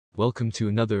Welcome to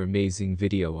another amazing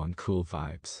video on Cool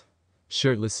Vibes.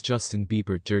 Shirtless Justin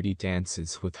Bieber dirty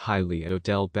dances with Hailey at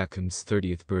Odell Beckham's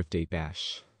 30th birthday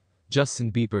bash.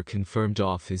 Justin Bieber confirmed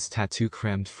off his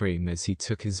tattoo-crammed frame as he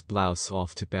took his blouse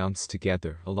off to bounce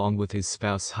together along with his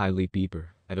spouse Hailey Bieber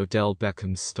at Odell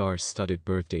Beckham's star-studded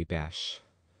birthday bash.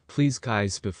 Please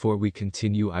guys, before we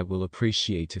continue, I will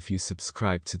appreciate if you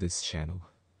subscribe to this channel.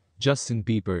 Justin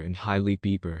Bieber and Hailey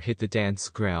Bieber hit the dance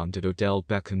ground at Odell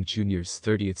Beckham Jr.'s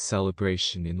 30th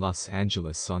celebration in Los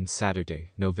Angeles on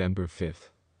Saturday, November 5th.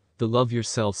 The Love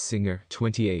Yourself singer,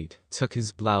 28, took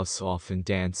his blouse off and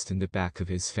danced in the back of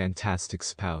his fantastic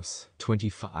spouse,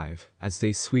 25, as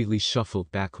they sweetly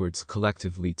shuffled backwards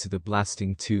collectively to the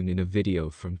blasting tune in a video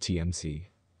from TMZ.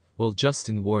 While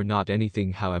Justin wore not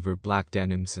anything however black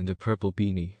denims and a purple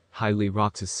beanie, Hailey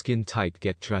rocked a skin-tight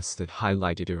get-dressed that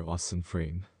highlighted her awesome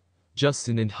frame.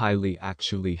 Justin and Hailey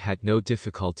actually had no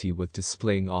difficulty with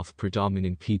displaying off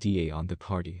predominant PDA on the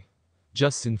party.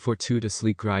 Justin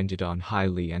fortuitously grinded on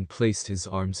Hailey and placed his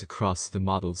arms across the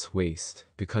model's waist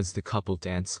because the couple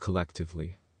danced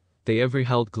collectively. They ever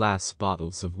held glass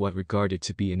bottles of what regarded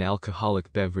to be an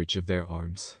alcoholic beverage of their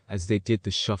arms as they did the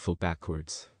shuffle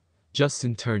backwards.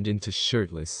 Justin turned into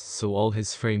Shirtless, so all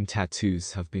his frame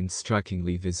tattoos have been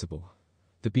strikingly visible.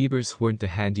 The Biebers weren't the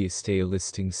handiest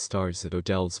A-listing stars at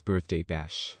Odell's birthday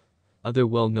bash. Other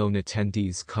well-known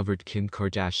attendees covered Kim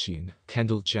Kardashian,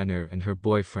 Kendall Jenner and her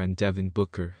boyfriend Devin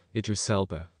Booker, Idris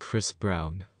Elba, Chris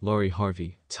Brown, Lori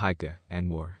Harvey, Tyga, and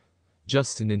more.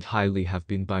 Justin and Hailey have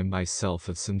been by myself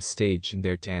at some stage in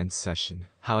their dance session,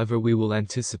 however we will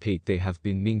anticipate they have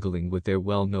been mingling with their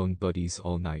well-known buddies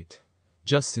all night.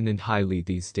 Justin and Hailey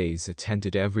these days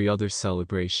attended every other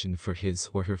celebration for his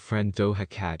or her friend Doja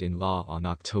Cat-in-law on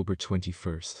October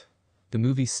 21st. The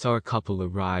movie star couple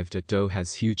arrived at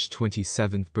Doja's huge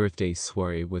 27th birthday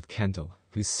soiree with Kendall,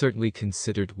 who's certainly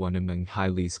considered one among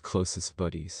Hailey's closest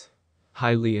buddies.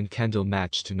 Hailey and Kendall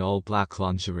matched in all-black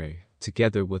lingerie,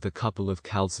 together with a couple of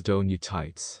Calzedonia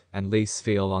tights and lace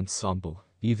veil ensemble,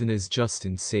 even as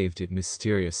Justin saved it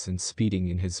mysterious and speeding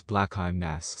in his black eye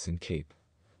masks and cape.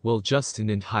 While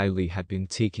Justin and Hailey had been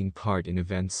taking part in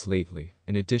events lately,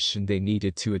 in addition they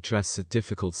needed to address a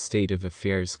difficult state of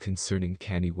affairs concerning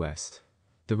Kanye West.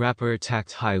 The rapper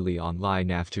attacked Hailey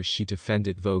online after she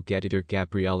defended Vogue editor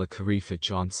Gabriella Carifa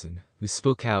Johnson, who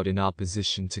spoke out in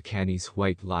opposition to Kanye's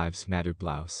White Lives Matter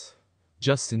blouse.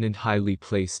 Justin and Hailey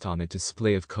placed on a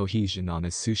display of cohesion on a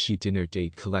sushi dinner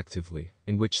date collectively,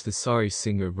 in which the sorry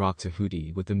singer rocked a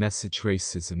hoodie with the message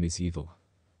 "Racism is evil."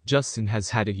 Justin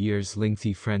has had a year's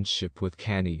lengthy friendship with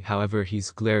Kanye, however he's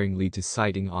glaringly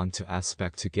deciding on to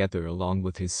aspect together along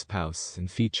with his spouse and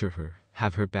feature her,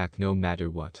 have her back no matter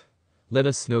what. Let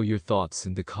us know your thoughts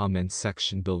in the comment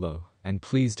section below, and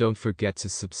please don't forget to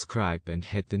subscribe and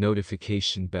hit the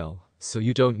notification bell, so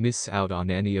you don't miss out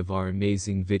on any of our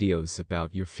amazing videos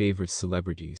about your favorite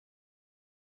celebrities.